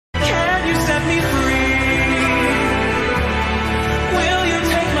set me free? Will you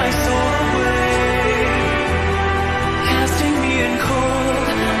take my soul away? Casting me in cold,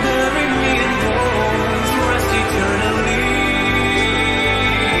 burying me in bones, rest eternally.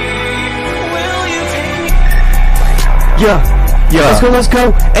 Will you take me? Yeah. Let's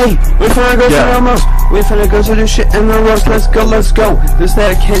go. Hey, we finna go to the most. We finna go to the shit in the roast. Let's go.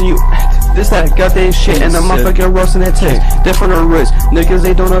 This that got that shit and the motherfucking roast in that taste. Different wrist. Niggas,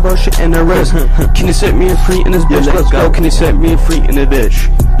 they don't know about shit in the wrist. Can you set me free in this bitch? Let's go. Can you set me free in the bitch?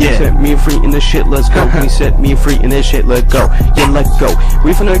 Yeah. Set me free in this shit, let's go. Can you set me free in this shit, let's go. Yeah, let go.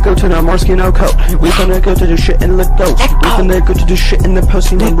 We finna go to the Marskin coat. We finna go to the shit and let go. We finna go to the shit in the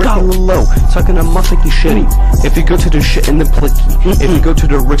pussy and regular low. Talking a motherfucking shitty. If you go to the shit in the plicky. If you go to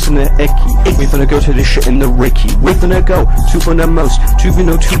the Ricks and the Ecky. We finna go to the shit in the Ricky. We finna go to for the most. To be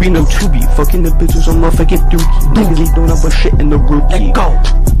no fucking the bitches on motherfucking dookie. Niggas, they don't know about shit in the rookie. Let go.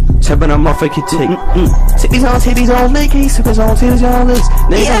 Tapping on motherfucking tick. Titties on, niggas, titties on this.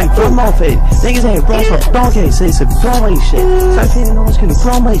 Niggas ain't from my face. Niggas ain't bros for dog case. Say some bro shit. So feeling no one's gonna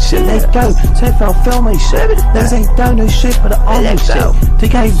bro my shit. Let go. Say fell film my shit. Niggas ain't down no shit, but all my shit.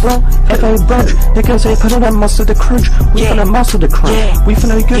 Dick ain't bro, F ain't brunch. Niggas say put on that muscle the crunch. We finna muscle the crunch. We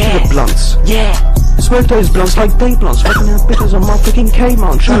finna go to the blunts. Smoke those blunts like day blunts. Fucking them bitches on motherfucking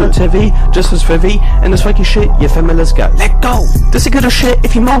K-Mon. Shout out to V, just as for V. And this fucking shit, you feel me, let's go. Let go. This is good as shit.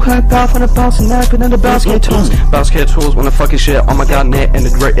 If you mark her bath on the bounce and napping in the basket tools. Basket tools wanna fucking shit. Oh my god, net and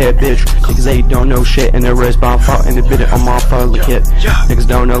the great air bitch. Niggas they don't know shit and the rest bound fault and the bit on my phone look it. Niggas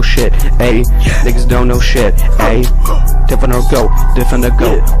don't know shit, ayy. Niggas don't know shit, ayy. They finna go.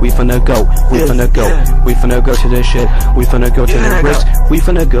 We finna go. We finna go to this shit. We finna go to the wrist. We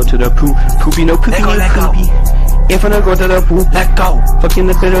finna go to the poopy no poopy. If I go to the poop, let go. Fucking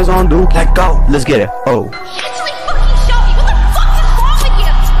the bitters on Duke, let go. Let's get it. Oh. Actually fucking show me. What the fuck is wrong with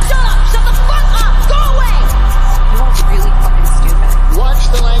you? Shut up. Shut the fuck up. Go away. You are really fucking stupid. Watch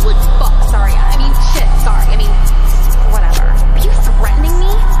the language. Fuck. Sorry. I mean, shit. Sorry. I mean, whatever. Are you threatening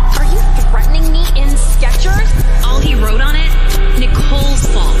me? Are you threatening me in Skechers? All he wrote on it, Nicole's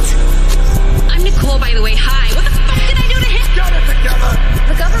fault. I'm Nicole, by the way. Hi. What the fuck did I do to him? Get it together.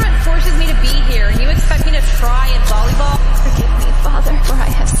 The government forces me to be here, and you expect me to try in volleyball? Forgive me, Father, for I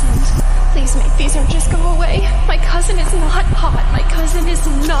have sinned. Please make these urges go away. My cousin is not hot. My cousin is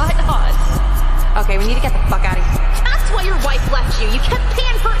not hot. Okay, we need to get the fuck out of here. That's why your wife left you. You kept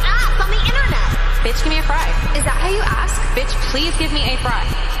paying for ass on the internet. Bitch, give me a fry. Is that how you ask? Bitch, please give me a fry.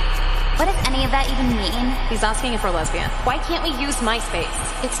 What does any of that even mean? He's asking if we're lesbian. Why can't we use MySpace?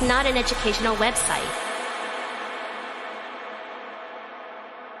 It's not an educational website.